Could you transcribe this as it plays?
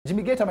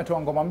Jimmy Gait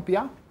ametoa ngoma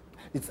mpya.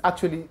 It's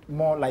actually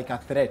more like a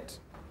threat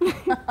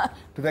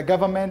to the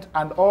government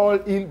and all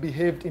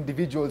ill-behaved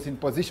individuals in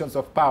positions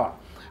of power.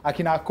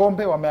 Akina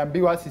Kombe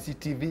wameambiwa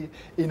CCTV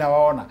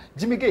inawaona.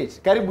 Jimmy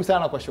Gait, karibu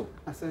sana kwa show.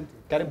 Asante.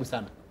 Karibu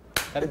sana.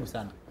 Karibu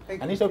sana.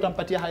 Anisha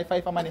utampatia high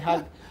five ama ni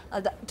hug?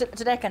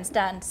 Today I can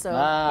stand, so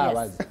yes.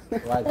 Was.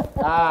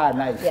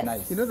 Nice, yes.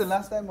 nice. You know, the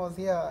last time I was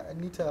here,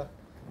 Anita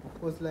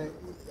was like,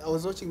 I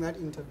was watching that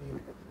interview,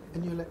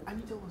 and you're like,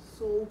 Anita was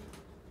so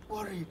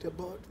worried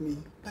about me.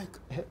 Like,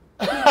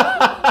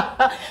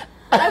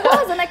 I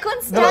was, and I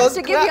couldn't stand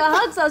to give you a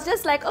hug, so I was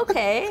just like,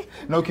 okay.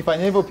 Na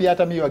ukifanya hivyo pia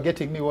hata you are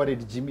getting me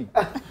worried, Jimmy.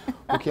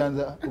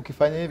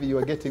 Ukifanya hivi you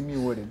are getting me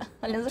worried.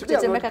 Alianza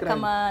kutetemeka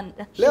kama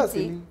leo shiti.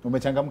 sili.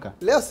 Umechangamka?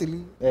 Leo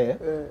sili.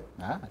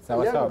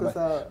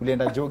 Sawa.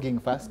 Ulienda jogging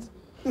first.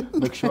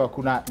 Make sure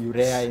kuna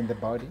urea in the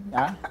body.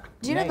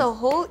 Do you know the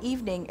whole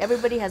evening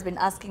everybody has been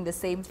asking the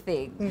same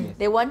thing? Yes.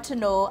 They want to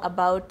know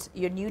about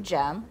your new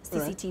jam,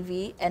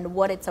 CCTV, and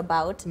what it's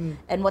about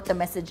and what the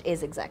message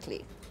is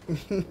exactly.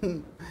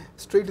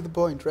 Straight to the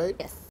point, right?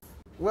 Yes.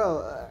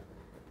 Well,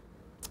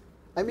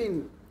 I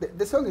mean,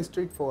 the song is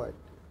straightforward.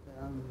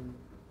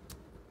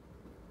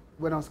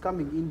 When I was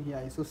coming in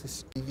here, I saw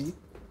CCTV.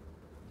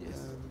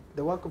 Yes.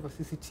 The work of a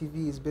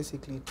CCTV is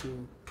basically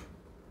to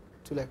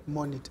like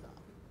monitor,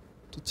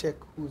 to check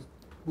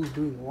who's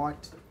doing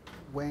what,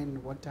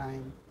 when, what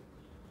time,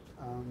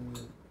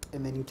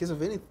 and then in case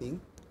of anything,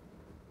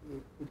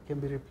 it can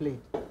be replayed.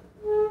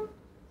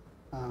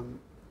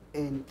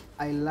 And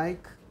I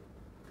like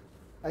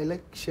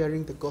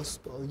sharing the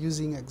gospel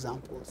using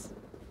examples,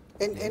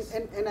 and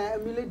I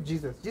emulate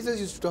Jesus. Jesus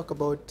used to talk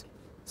about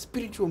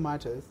spiritual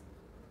matters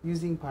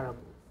using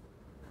parables.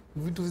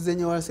 Vitu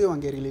zenye wase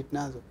wangerelate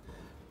nazo.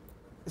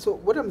 So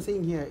what I'm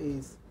saying here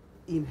is,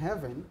 in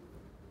heaven,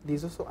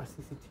 there's also a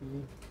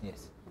CCTV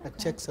that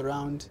checks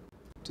around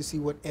to see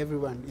what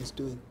everyone is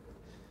doing.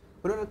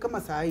 But kama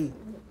sahi,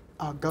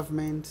 our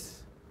government,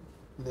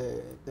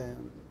 the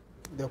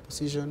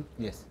opposition.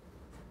 Yes.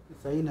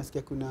 Sahi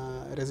nasikia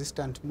kuna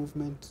resistant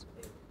movement.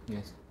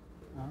 Yes.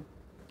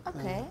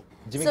 Okay.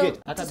 Jimmy So, Gait,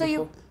 hata so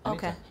you,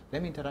 Anita, okay.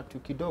 let me interrupt you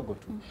kidogo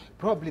tu.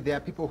 Probably there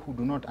are people who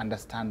do not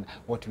understand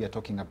what we are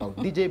talking about.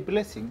 DJ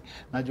Blessing,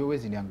 najua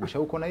wezi niangusha.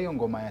 Uko na hiyo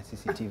ngoma ya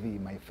CCTV,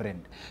 my friend.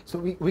 So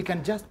we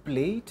can just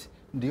play it,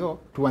 ndio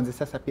tuanze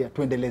sasa pia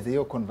tuendeleze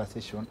hiyo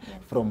conversation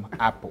from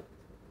Apple.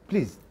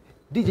 Please,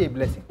 DJ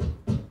Blessing.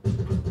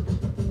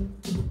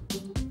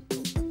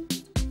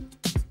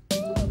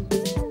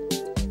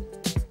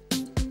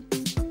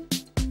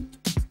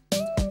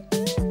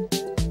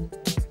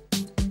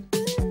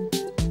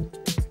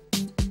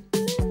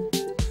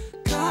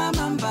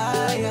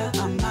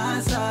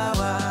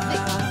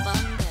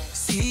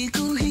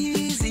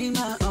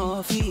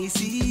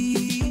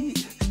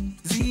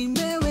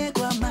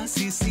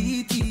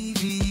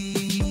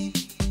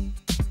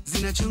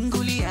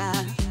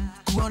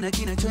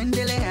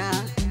 Kinachoendelea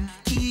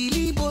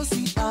ili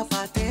bosi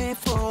apate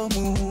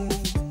fomu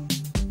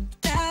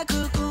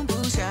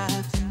takukumbusha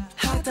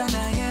hata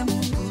naye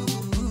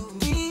Mungu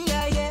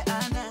pia ye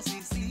ana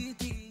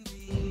CCTV.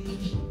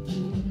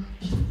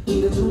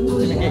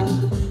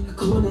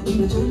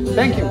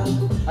 Thank you.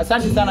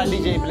 Asante sana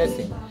DJ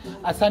Blessing.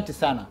 Asante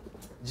sana.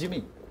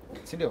 Jimmy,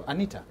 sindio?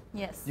 Anita.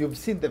 Yes. You've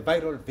seen the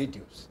viral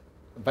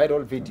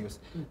videos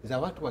za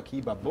watu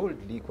wakiiba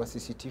boldly kwa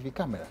CCTV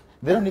camera.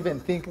 They don't even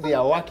think they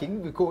are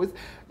working because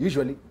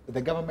usually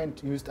the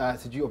government used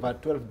over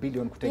 12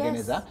 billion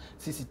kutengeneza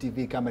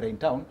CCTV camera in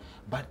town,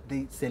 but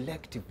they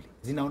selectively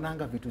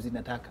zinaonanga vitu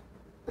zinataka.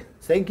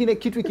 Sa ingine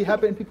kitu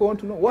happen, people want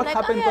to know what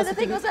happened kwa the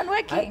thing wasn't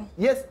working.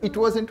 Yes, it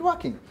wasn't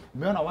working.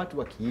 Umeona watu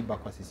wakiiba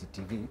kwa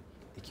CCTV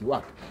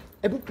ikiwork.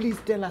 Ebu please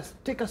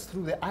take us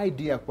through the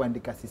idea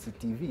kuandika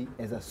CCTV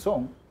as a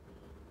song.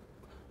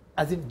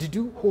 As in, did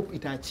you hope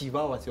it achieve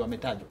wasi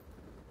wametajwa?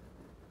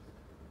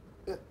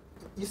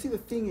 You see, the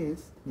thing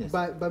is,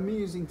 by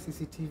me using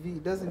CCTV,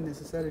 it doesn't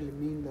necessarily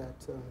mean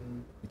that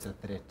it's a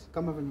threat.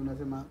 Kama venye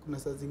unasema kuna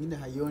saa zingine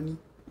hayoni.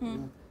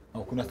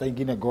 Kuna saa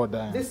ingine God.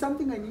 There's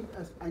something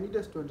I need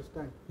us to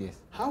understand. Yes.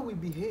 How we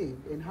behave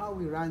and how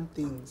we run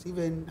things,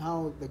 even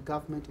how the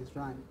government is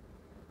run,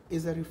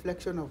 is a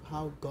reflection of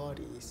how God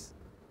is.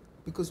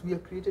 Because we are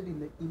created in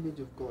the image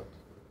of God.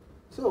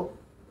 So,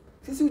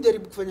 sisi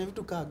ujaribu kufanya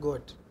vitu kaa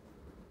God.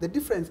 The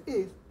difference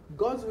is,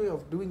 God's way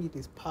of doing it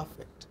is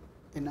perfect,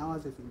 and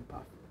ours is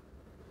imperfect.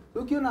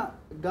 Look, you know,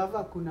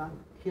 kuna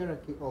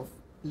hierarchy of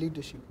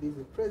leadership. There's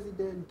a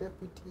president,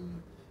 deputy,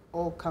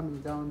 all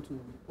coming down to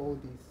all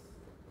this,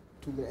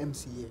 to the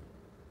MCA.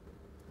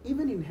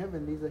 Even in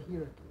heaven, there's a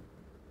hierarchy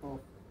of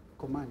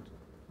command.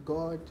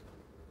 God,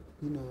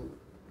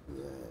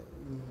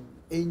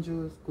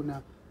 angels,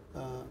 kuna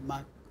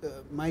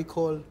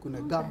Michael,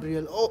 kuna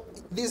Gabriel. Oh,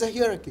 there's a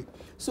hierarchy.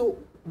 So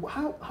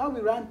how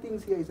we run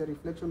things here is a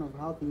reflection of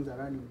how things are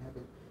run in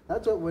heaven.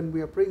 That's why when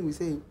we are praying, we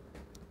say,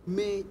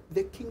 may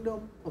the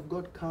kingdom of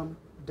God come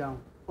down.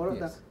 All of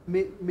that.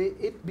 May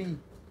it be,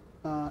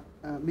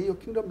 may your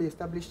kingdom be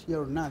established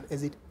here on earth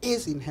as it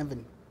is in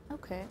heaven.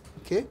 Okay.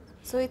 Okay?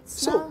 So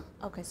it's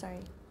okay, sorry.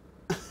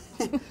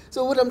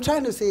 So what I'm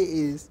trying to say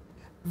is,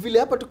 vile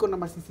hapa tuko na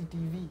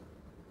CCTV,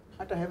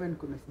 hata heaven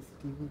kuna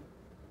CCTV.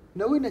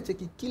 Na wewe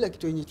unacheki kila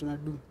kitu yenye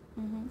tunadu.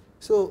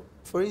 So,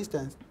 for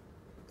instance,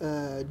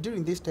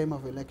 during this time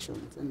of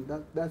elections, and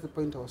that's the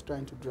point I was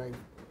trying to drive,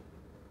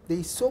 there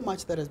is so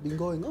much that has been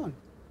going on.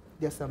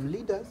 There are some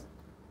leaders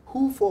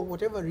who, for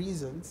whatever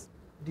reasons,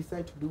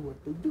 decide to do what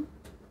they do.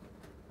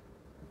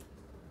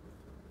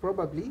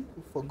 Probably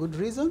for good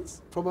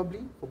reasons,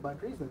 probably for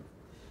bad reasons.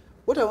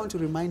 What I want to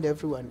remind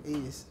everyone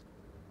is,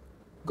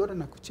 God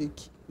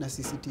anakucheki na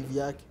CCTV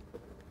yake.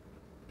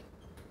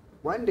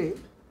 One day,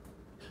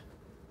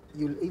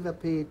 you'll either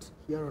pay it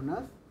here on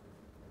earth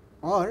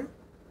or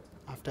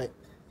after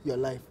your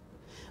life.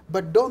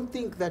 But don't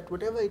think that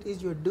whatever it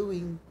is you're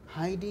doing,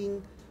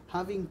 hiding,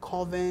 having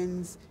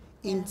covens,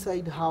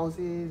 inside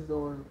houses,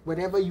 or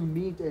whatever you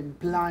need and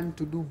plan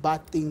to do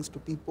bad things to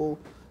people.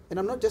 And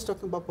I'm not just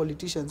talking about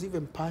politicians,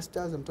 even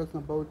pastors. I'm talking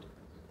about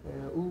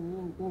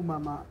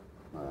mama,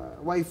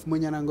 wife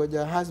mwenye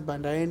anangoja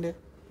husband aende,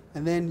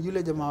 and then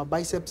yule jamaa wa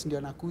biceps ndio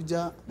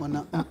anakuja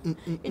wana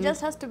It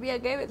just has to be a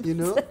guy with you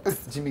know.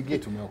 Jimmy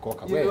Gait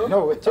umeokoka. You know?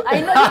 No,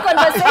 I know this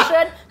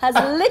conversation has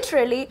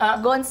literally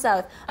gone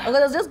south. Because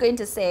I was just going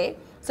to say,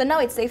 so now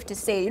it's safe to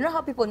say, you know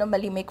how people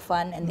normally make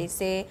fun and they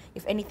say,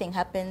 if anything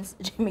happens,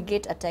 Jimmy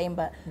Gait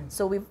ataimba.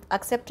 So we've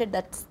accepted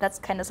that that's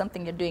kind of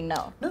something you're doing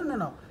now.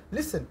 No.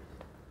 Listen,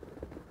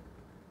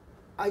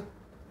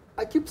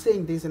 I keep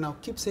saying this and I'll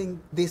keep saying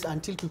this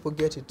until people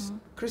get it.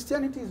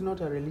 Christianity is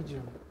not a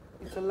religion.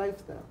 It's a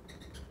lifestyle.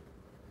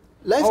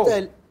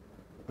 Lifestyle.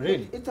 Oh,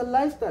 really? It's a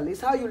lifestyle.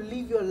 It's how you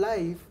live your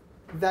life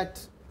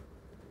that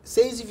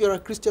says if you're a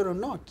Christian or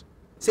not.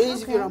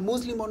 Says if you're a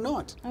Muslim or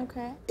not.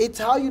 Okay. It's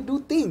how you do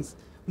things.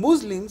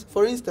 Muslims,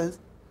 for instance,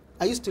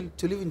 I used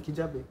to live in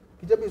Kijabe.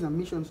 Kijabe is a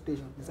mission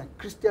station. It's a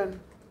Christian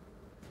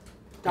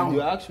town.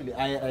 You actually,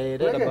 I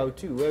read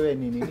about you. Wewe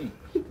ni nini?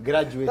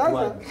 Graduate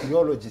wa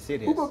theology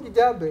series. Huko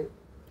Kijabe,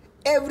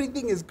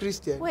 everything is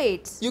Christian.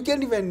 Wait. You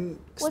can't even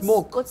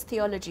smoke. What's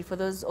theology for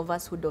those of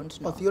us who don't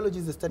know? Theology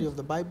is the study of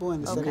the Bible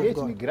and the study of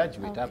Ni God.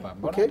 graduate hapa.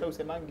 Mbona Okay. hata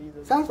usemangi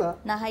hizo? Sasa,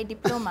 Na high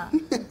diploma.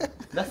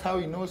 That's how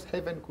he knows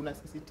heaven kuna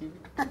CCTV.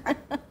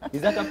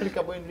 Is that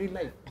applicable in real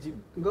life,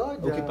 Jim?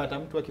 ngoja. Ukipata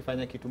mtu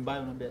akifanya kitu mbaya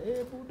unamwambia,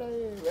 buda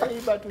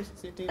iba tu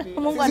CCTV.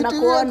 Mungu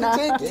anakuona.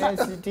 Yes,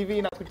 CCTV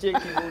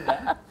inakucheki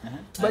buda.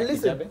 But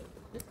listen, Kijabe?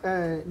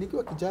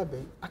 nikiwa Kijabe,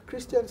 a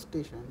Christian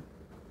station,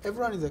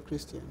 everyone is a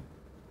Christian.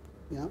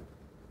 Yeah?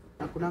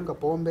 Nakunanga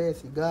pombe,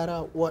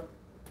 sigara, what?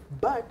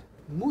 But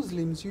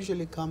Muslims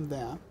usually come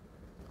there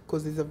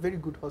because there's a very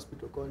good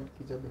hospital called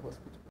Kijabe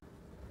Hospital.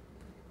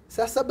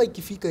 Saa saba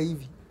ikifika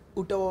hivi,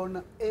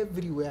 utawaona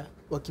everywhere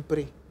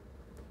wakipray.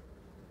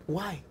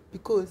 Why?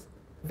 Because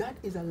that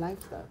is a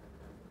lifestyle.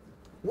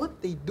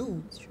 What they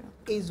do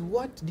is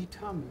what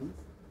determines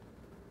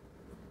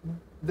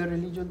the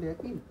religion they're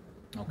in.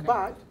 Okay.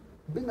 But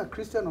being a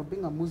Christian or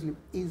being a Muslim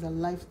is a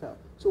lifestyle.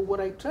 So what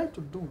I try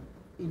to do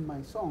in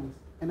my songs,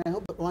 and I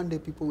hope that one day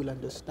people will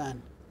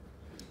understand,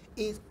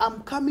 is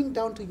I'm coming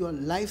down to your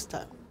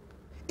lifestyle.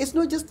 It's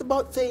not just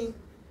about saying,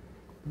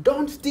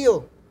 don't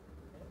steal.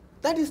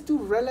 That is too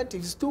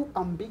relative, it's too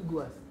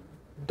ambiguous.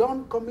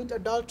 Don't commit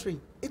adultery.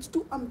 It's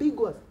too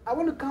ambiguous. I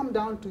want to come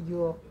down to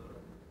your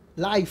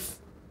life.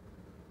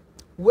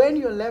 When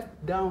you're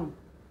left down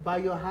by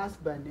your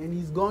husband and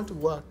he's gone to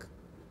work,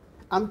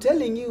 I'm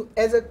telling you,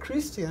 as a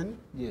Christian,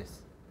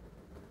 Yes.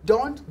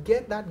 don't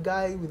get that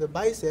guy with the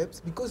biceps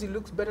because he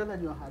looks better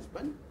than your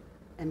husband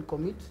and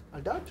commit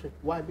adultery.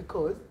 Why?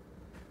 Because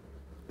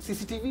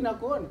CCTV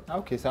nakuona.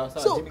 Okay, so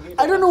So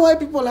I don't know why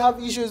people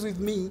have issues with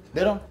me.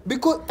 They don't.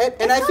 Because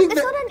and I think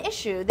it's that not an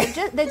issue.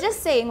 They're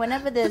just saying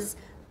whenever there's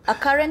a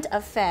current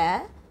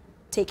affair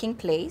taking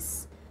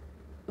place,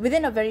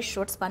 within a very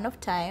short span of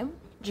time,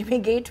 Jimmy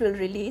Gait will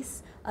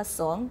release a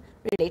song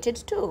related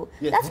to.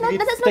 Yes, That's not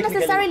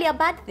necessarily a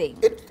bad thing.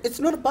 it's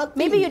not a bad thing.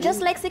 Maybe you just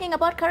like singing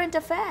about current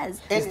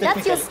affairs. It's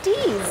That's your technically-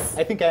 steez.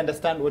 I think I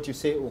understand what you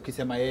say.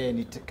 Ukisema yeye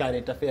ni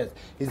current affairs.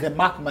 He's the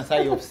Mark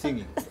Masai of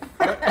singing.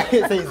 He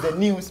says the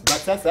news, but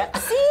sasa.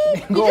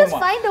 See, you just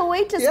find a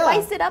way to Yeah,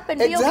 spice it up and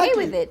be okay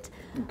exactly. with it.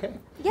 Okay.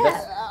 Yeah.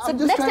 So I'm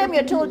just next trying time to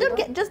you're give you told,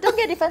 the- don't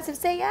get defensive.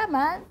 Say, yeah,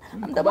 man,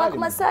 I'm the Mark Kubali.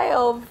 Masai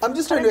of. I'm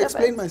just trying to current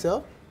explain affairs.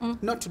 myself,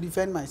 not to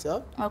defend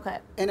myself. Okay.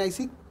 And I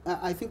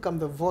think I'm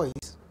the voice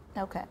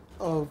Okay.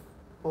 of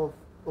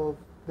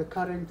the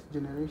current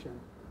generation.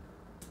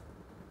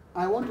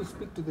 I want to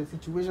speak to the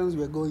situations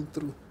we are going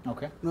through.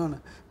 Okay. No.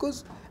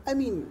 Because, I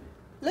mean,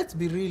 let's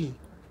be real.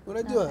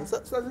 Unajua, Okay.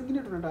 saa zingine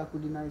tunataka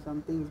kudeny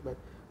some things, but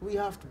we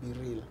have to be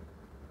real.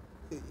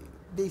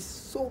 There's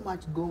so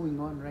much going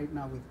on right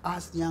now with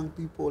us young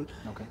people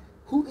Okay.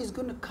 who is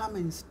going to come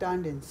and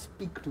stand and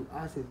speak to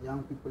us as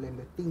young people and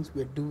the things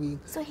we're doing?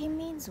 So he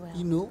means well.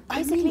 You know,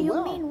 Basically, I mean you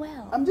well. mean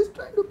well. I'm just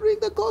trying to bring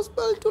the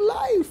gospel to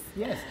life.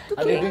 Yes,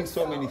 and they're doing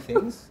so many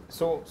things,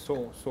 so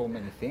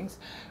many things.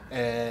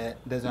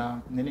 There's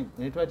a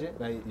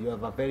you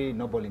have a very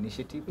noble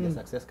initiative, the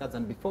Success Cards,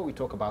 and before we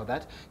talk about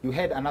that, you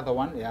had another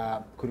one,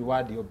 could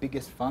reward your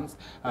biggest fans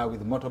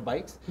with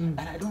motorbikes, and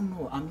I don't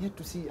know, I'm yet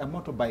to see a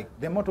motorbike.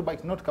 The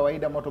motorbike, not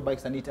kawaida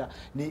motorbikes, Anita,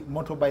 ni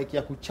motorbike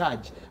ya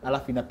kucharge,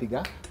 alafu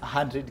inapiga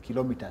 100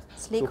 kilometers.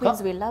 Slay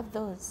Queens, we love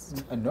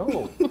those.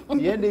 No,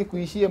 iende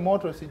kuishie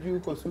moto sijui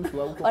uko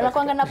susu au uko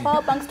Wanakuanga na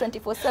power banks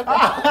 24/7.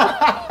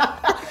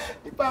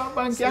 power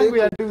bank yangu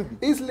ya duthi.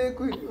 Hii Slay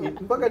Queen,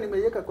 mpaka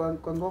nimeiweka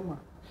kwa ngoma.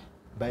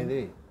 By the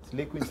way,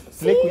 Slay Queens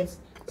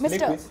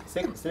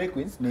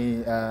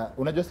ni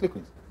unajua Slay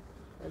Queens?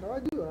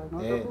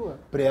 Najua.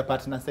 Prayer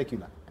partner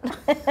secular.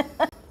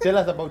 Tell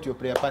us about your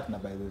prayer partner,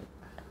 by the way.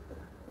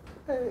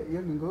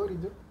 Hiyo ni ngori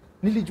jo.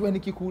 Nilijua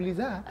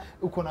nikikuuliza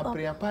uko na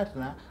prayer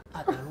partner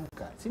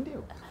ataruka, si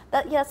ndio?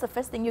 That's the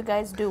first thing you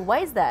guys do.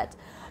 Why is that?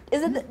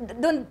 Is it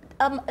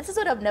this is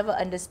what I've never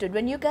understood.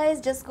 When you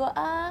guys just go,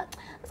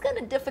 it's kind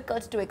of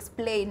difficult to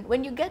explain.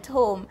 When you get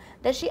home,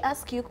 does she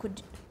ask you,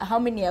 how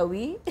many are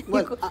we?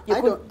 Well,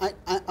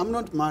 I'm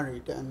not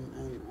married and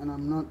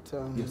I'm not.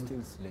 You're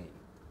still slaying.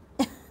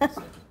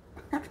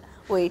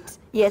 Wait,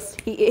 yes,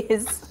 he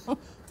is.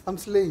 I'm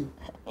slaying.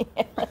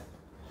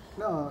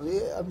 No,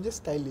 I'm just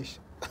stylish.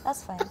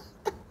 That's fine.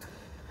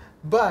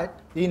 But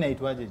Hii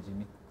inaitwaje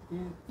Jimmy?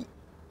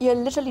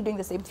 You're literally doing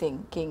the same thing,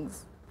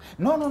 Kings.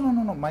 No.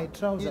 My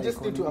trousers. you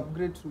just need to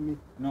upgrade to me.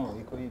 No,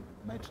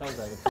 my trousers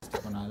are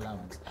requested on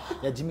allowance.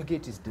 Yeah, Jimmy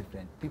Gait is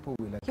different. People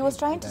will. He was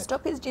trying to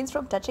stop his jeans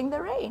from touching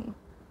the rain.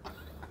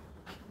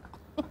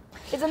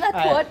 Isn't that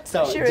what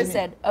Shira Jimmy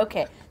said?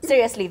 Okay,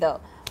 seriously though.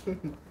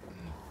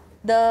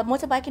 The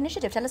motorbike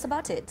initiative, tell us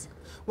about it.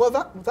 Well,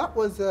 that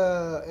was,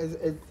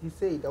 as he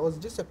said, I was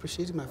just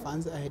appreciating my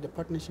fans. I had a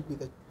partnership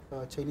with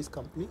a Chinese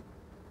company,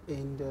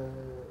 and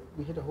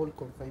we had a whole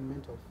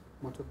consignment of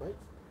motorbikes.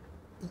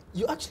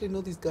 You actually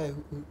know this guy,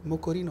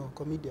 Mokorino,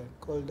 comedian,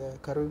 called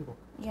Karumbo.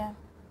 Yeah.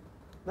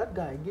 That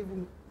guy, I gave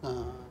him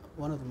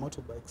one of the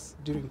motorbikes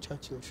during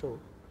Churchill show.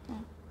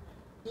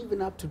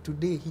 Even up to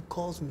today, he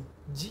calls me,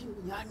 Jim,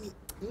 yani,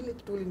 ile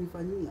kitu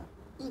ulinifanyia,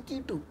 hii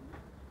kitu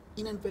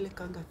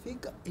inanipelekanga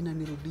Thika,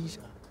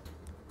 inanirudisha.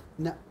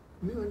 Na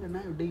mimi wenda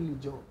nayo daily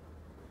job.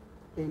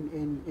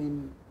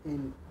 And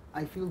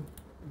I feel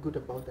good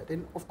about that.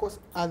 And of course,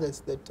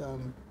 others that...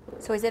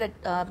 So is it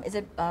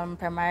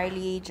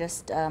primarily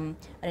just an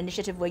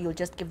initiative where you'll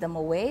just give them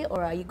away,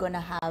 or are you going to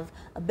have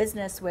a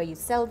business where you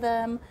sell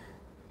them?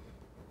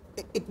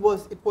 It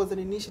was an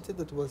initiative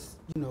that was,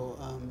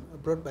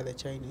 brought by the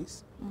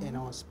Chinese, and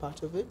I was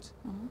part of it.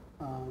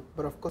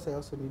 But of course, I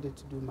also needed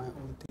to do my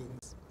own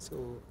things.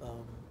 So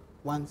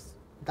once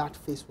that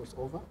phase was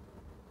over,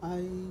 I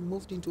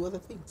moved into other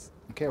things.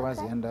 Okay,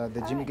 Wazi, and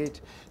the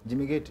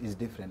Jimmy Gait is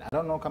different. I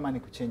don't know kama ni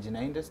kuchange in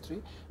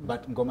industry,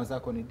 but ngoma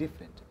zako ni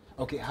different.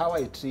 Okay, how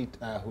I treat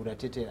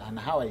Huratete and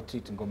how I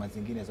treat ngoma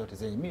zingine zote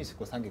zenye mimi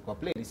sikosange kwa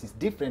playlist is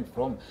different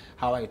from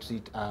how I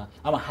treat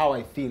ama how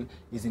I feel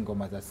hizi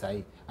ngoma za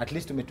sahi. At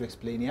least to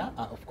explain here,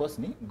 of course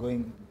ni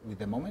going with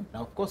the moment.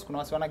 Now of course kuna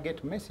watu wana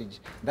get message.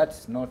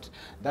 That's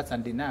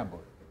undeniable.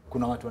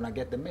 Kuna watu wana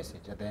get the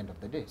message at the end of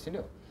the day, si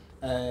ndio?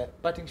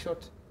 Parting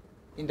shot,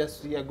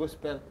 industry ya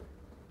gospel.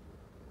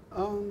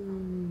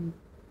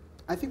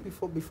 I think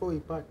before we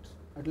part,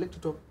 I'd like to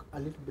talk a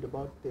little bit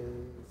about the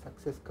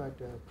Success Card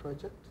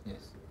project.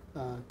 Yes.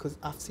 Because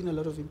I've seen a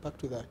lot of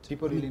impact with that.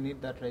 People really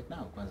need that right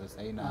now. Kwanza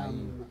sahi na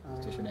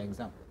station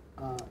exam.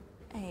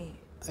 Hey,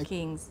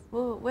 Kings,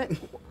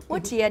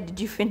 what year did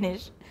you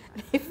finish?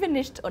 You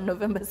finished on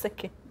November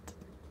 2nd.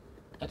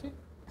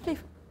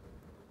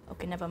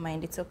 Okay, never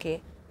mind. It's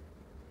okay.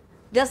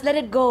 Just let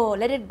it go.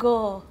 Let it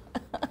go.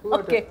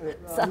 Okay.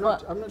 I'm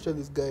not sure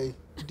this guy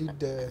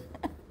did.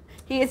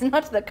 He is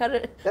not the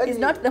current. He's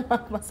not the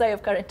Mark Masai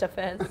of current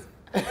affairs.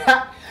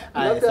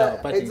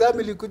 Exam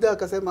ilikuja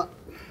akasema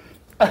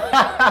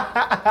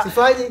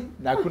sifanyi.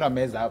 Na kuna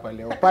meza hapa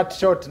leo. Part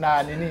short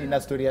na nini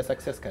na story ya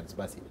Success Cards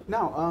basi.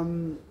 Now,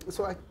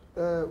 so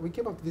we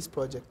came up with this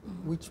project,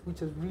 which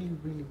has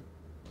really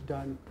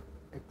done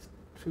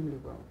extremely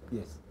well.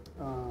 Yes.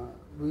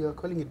 We are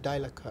calling it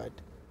Dialer Card,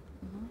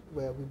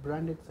 where we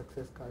branded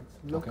Success Cards,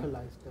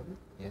 localized them.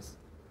 Yes.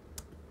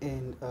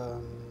 And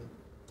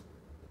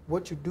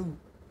what you do,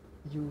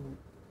 you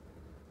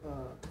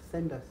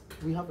send us.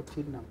 We have a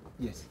PIN number.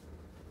 Yes.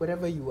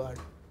 Wherever you are,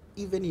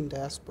 even in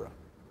diaspora,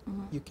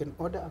 you can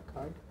order a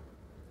card.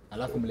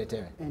 Alafu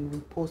mletewe. And we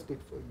post it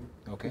for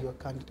you, for your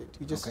candidate.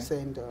 You just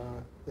send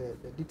the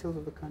details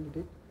of the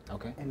candidate,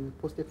 and we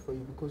post it for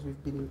you because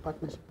we've been in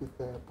partnership with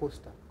the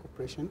Posta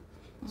Corporation,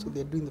 so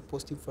they're doing the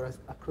posting for us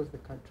across the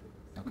country.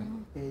 Okay.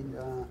 And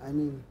I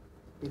mean,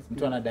 it's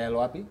mtu ana dial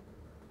wapi?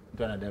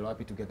 Mtu ana dial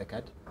wapi to get the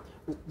card?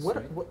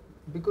 What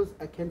because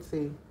I can't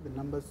say the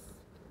numbers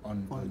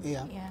on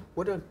air. Yeah.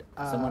 What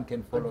someone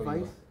can follow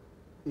advice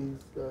you.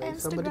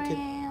 Is somebody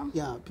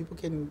can, people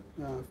can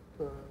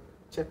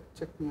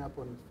check me up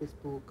on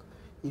Facebook,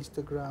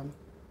 Instagram,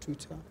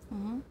 Twitter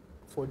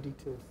for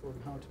details on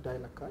how to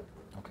dial a card.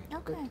 Okay.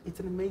 But it's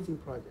an amazing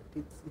project.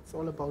 It's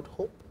all about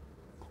hope,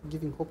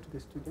 giving hope to the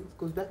students,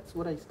 because that's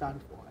what I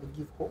stand for. I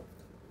give hope.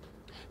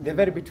 They're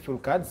very beautiful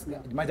cards. Yeah.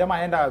 Majama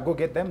aenda go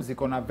get them.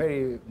 Ziko na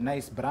very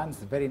nice brands,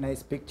 very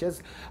nice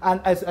pictures.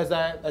 And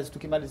as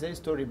tukimaliza hii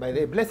story, by the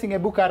way, Blessing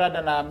Ebuka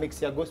rada na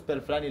mix ya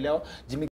gospel fulani leo. Jimmy